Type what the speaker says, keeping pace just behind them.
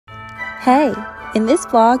Hey, in this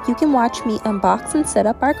vlog you can watch me unbox and set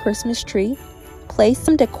up our Christmas tree, place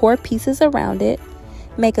some decor pieces around it,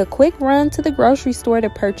 make a quick run to the grocery store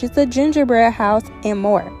to purchase a gingerbread house, and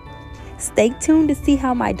more. Stay tuned to see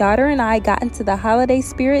how my daughter and I got into the holiday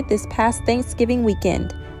spirit this past Thanksgiving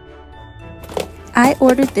weekend. I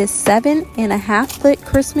ordered this 7.5-foot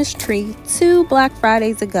Christmas tree 2 Black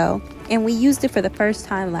Fridays ago, and we used it for the first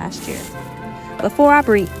time last year. Before I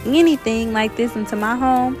bring anything like this into my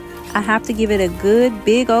home, I have to give it a good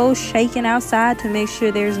big old shaking outside to make sure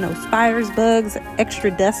there's no spiders, bugs, extra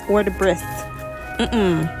dust, or debris.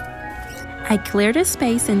 I cleared a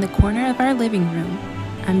space in the corner of our living room.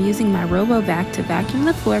 I'm using my RoboVac to vacuum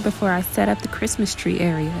the floor before I set up the Christmas tree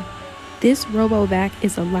area. This RoboVac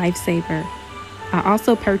is a lifesaver. I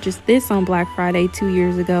also purchased this on Black Friday 2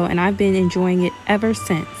 years ago, and I've been enjoying it ever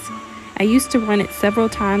since. I used to run it several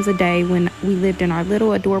times a day when we lived in our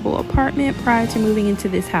little adorable apartment prior to moving into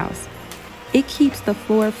this house. It keeps the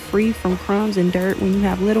floor free from crumbs and dirt when you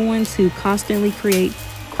have little ones who constantly create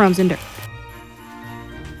crumbs and dirt.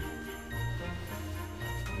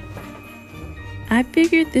 I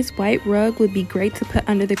figured this white rug would be great to put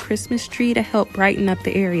under the Christmas tree to help brighten up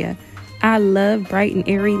the area. I love bright and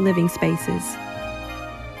airy living spaces.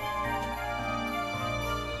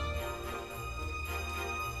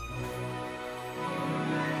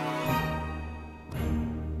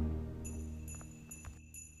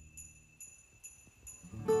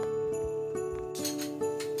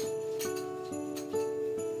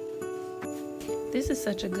 This is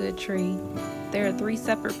such a good tree. There are 3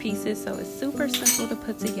 separate pieces, so it's super simple to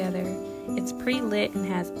put together. It's pre-lit and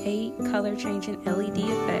has 8 color-changing LED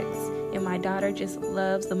effects, and my daughter just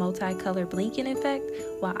loves the multi-color blinking effect,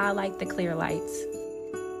 while I like the clear lights.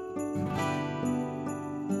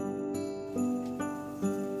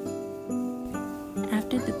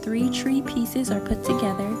 After the 3 tree pieces are put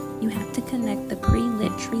together, you have to connect the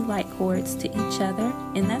pre-lit tree light cords to each other,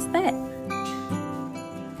 and that's that.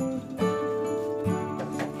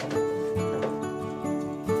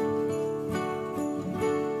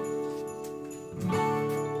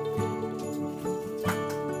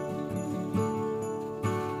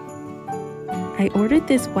 I ordered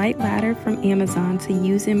this white ladder from Amazon to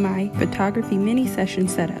use in my photography mini session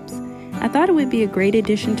setups. I thought it would be a great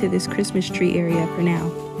addition to this Christmas tree area for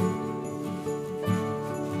now.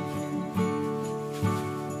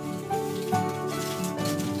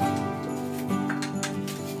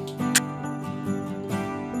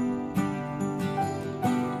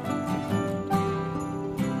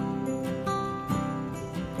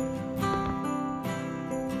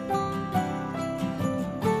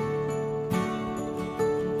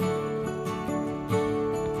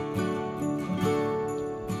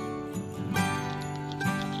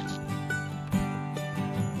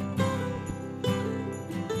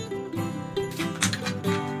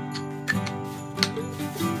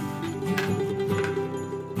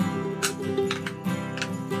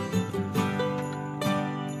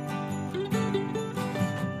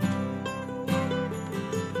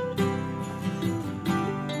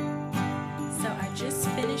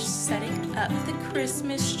 Setting up the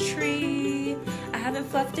Christmas tree. I haven't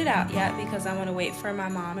fluffed it out yet because I want to wait for my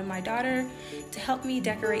mom and my daughter to help me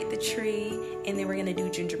decorate the tree, and then we're gonna do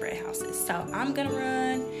gingerbread houses. So I'm gonna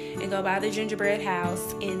run and go buy the gingerbread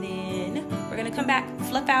house, and then we're gonna come back,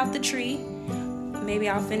 fluff out the tree. Maybe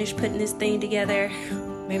I'll finish putting this thing together,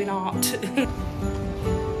 maybe not.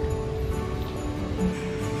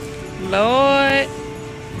 Lord,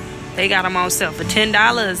 they got them on sale for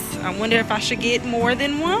 $10. I wonder if I should get more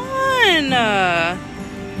than one.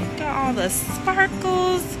 Got all the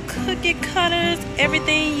sparkles, cookie cutters,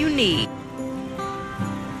 everything you need.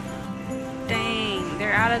 Dang,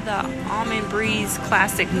 they're out of the Almond Breeze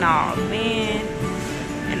Classic Nog, man.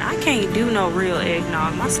 And I can't do no real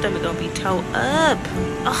eggnog. My stomach gonna be tore up.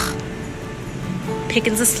 Ugh.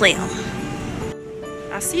 Pickings are slim.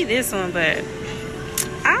 I see this one, but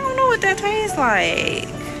I don't know what that tastes like.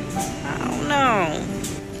 I don't know.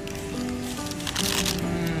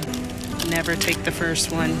 Never take the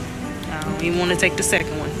first one. I don't even want to take the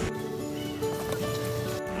second one.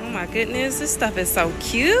 Oh my goodness, this stuff is so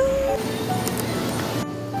cute.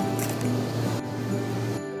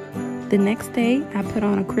 The next day, I put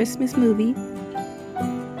on a Christmas movie.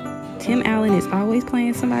 Tim Allen is always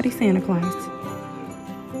playing somebody Santa Claus.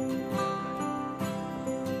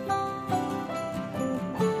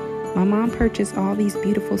 My mom purchased all these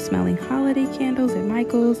beautiful smelling holiday candles at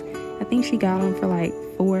Michael's. I think she got them for like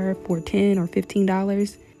 $4 for $10 or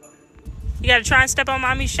 $15. You gotta try and step on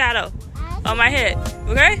mommy's shadow on my head,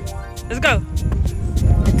 okay? Let's go.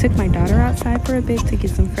 I took my daughter outside for a bit to get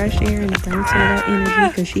some fresh air and to burn some of that energy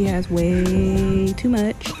because she has way too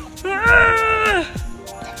much.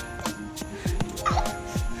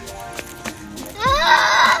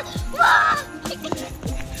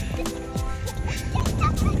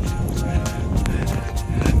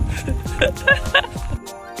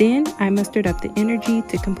 Then I mustered up the energy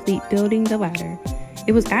to complete building the ladder.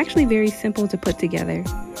 It was actually very simple to put together.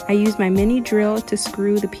 I used my mini drill to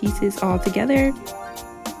screw the pieces all together,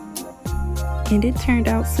 and it turned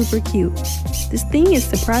out super cute. This thing is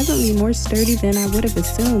surprisingly more sturdy than I would have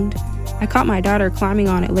assumed. I caught my daughter climbing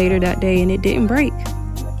on it later that day and it didn't break.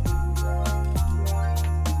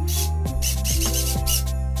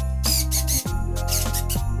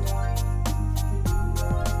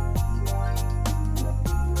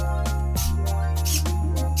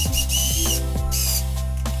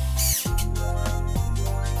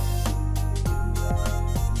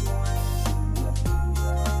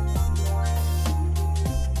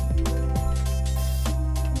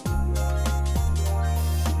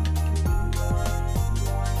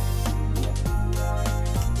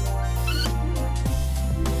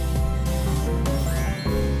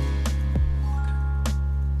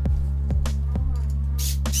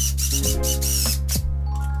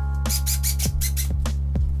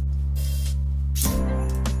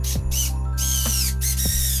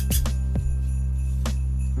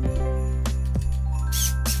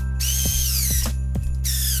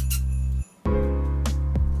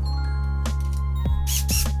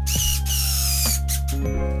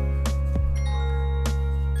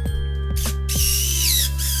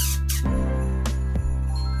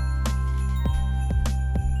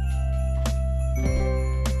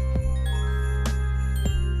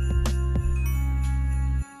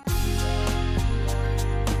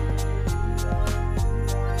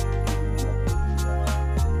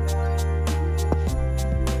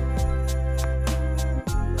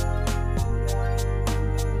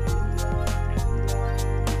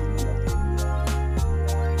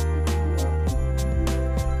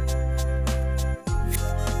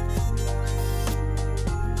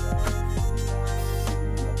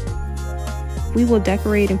 We will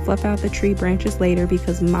decorate and fluff out the tree branches later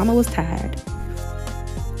because Mama was tired.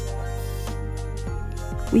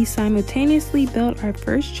 We simultaneously built our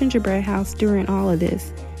first gingerbread house during all of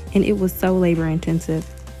this, and it was so labor intensive.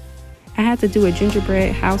 I had to do a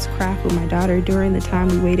gingerbread house craft with my daughter during the time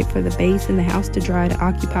we waited for the base in the house to dry to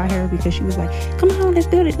occupy her because she was like, come on, let's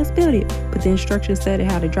build it, let's build it. But the instructions said it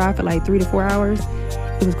had to dry for like 3 to 4 hours.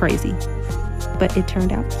 It was crazy, but it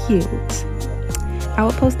turned out cute. I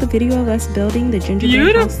will post the video of us building the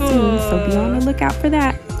gingerbread house soon, so be on the lookout for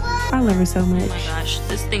that. I learned so much. Oh my gosh,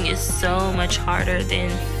 this thing is so much harder than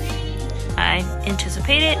I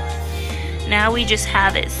anticipated. Now we just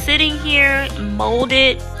have it sitting here,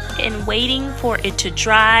 molded, and waiting for it to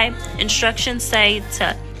dry. Instructions say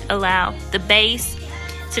to allow the base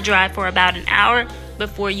to dry for about an hour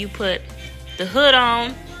before you put the hood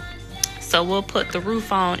on. So we'll put the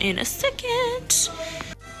roof on in a second.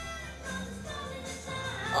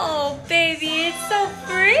 Oh, baby, it's so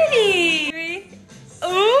pretty.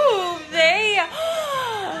 Ooh, baby.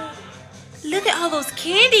 Look at all those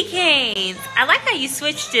candy canes. I like how you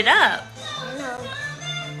switched it up. I know.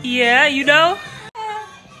 Yeah, you know?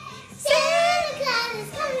 Santa Claus is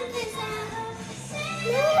coming to town.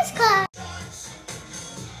 Let's go.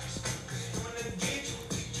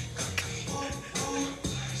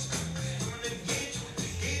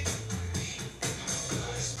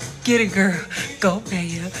 Get it, girl. Go,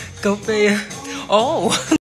 Baya. Go, Baya. Oh.